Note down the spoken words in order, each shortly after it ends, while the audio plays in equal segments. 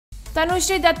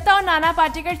तनुश्री दत्ता और नाना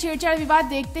पाटेकर छेड़छाड़ विवाद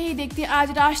देखते ही देखते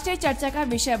आज राष्ट्रीय चर्चा का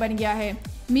विषय बन गया है।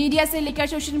 मीडिया से लेकर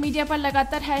सोशल मीडिया पर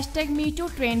लगातार #MeToo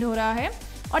ट्रेंड हो रहा है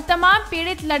और तमाम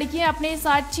पीड़ित लड़कियां अपने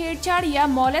साथ छेड़छाड़ या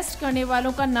मॉलेस्ट करने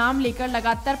वालों का नाम लेकर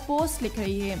लगातार पोस्ट लिख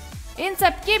रही है। इन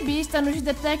सबके बीच तनुश्री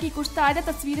दत्ता की कुछ ताजा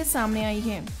तस्वीरें सामने आई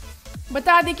हैं।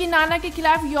 बता दें कि नाना के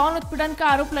खिलाफ यौन उत्पीड़न का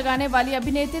आरोप लगाने वाली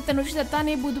अभिनेत्री तनुश्री दत्ता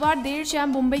ने बुधवार देर शाम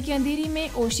मुंबई के अंधेरी में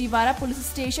ओशिवारा पुलिस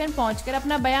स्टेशन पहुंचकर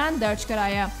अपना बयान दर्ज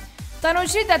कराया।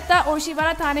 तनुश्री दत्ता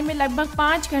ओशिवारा थाने में लगभग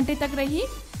 5 घंटे तक रही।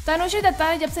 तनुश्री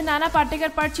दत्ता ने जब से नाना पाटेकर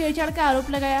पर छेड़छाड़ का आरोप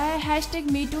लगाया है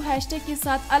 #MeToo हैशटैग के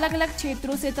साथ अलग अलग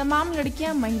क्षेत्रों से तमाम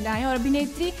लड़कियां, महिलाएं और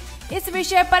अभिनेत्री इस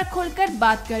विषय पर खुलकर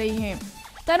बात कर रही हैं।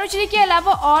 तनुश्री के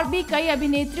अलावा और भी कई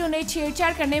अभिनेत्रियों ने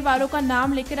छेड़छाड़ करने वालों का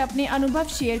नाम लेकर अपने अनुभव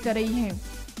शेयर कर रही हैं।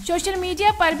 सोशल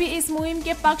मीडिया पर भी इस मुहिम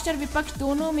के पक्ष और विपक्ष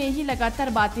दोनों में ही लगातार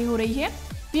बातें हो रही है।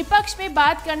 विपक्ष में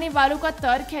बात करने वालों का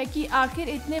तर्क है कि आखिर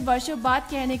इतने वर्षों बाद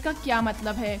कहने का क्या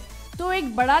मतलब है, तो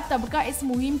एक बड़ा तबका इस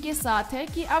मुहिम के साथ है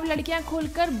कि अब लड़कियां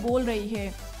खुलकर बोल रही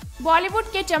है।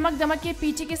 बॉलीवुड के चमक दमक के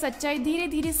पीछे की सच्चाई धीरे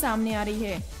धीरे सामने आ रही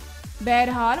है।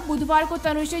 बहरहाल बुधवार को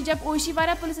तनुश्री जब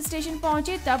ओशिवारा पुलिस स्टेशन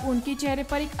पहुंचे तब उनके चेहरे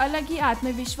पर एक अलग ही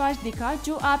आत्मविश्वास दिखा,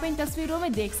 जो आप इन तस्वीरों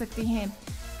में देख सकती हैं।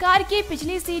 कार की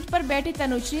पिछली सीट पर बैठी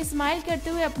तनुश्री स्माइल करते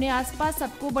हुए अपने आसपास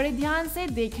सबको बड़े ध्यान से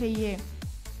देख रही है।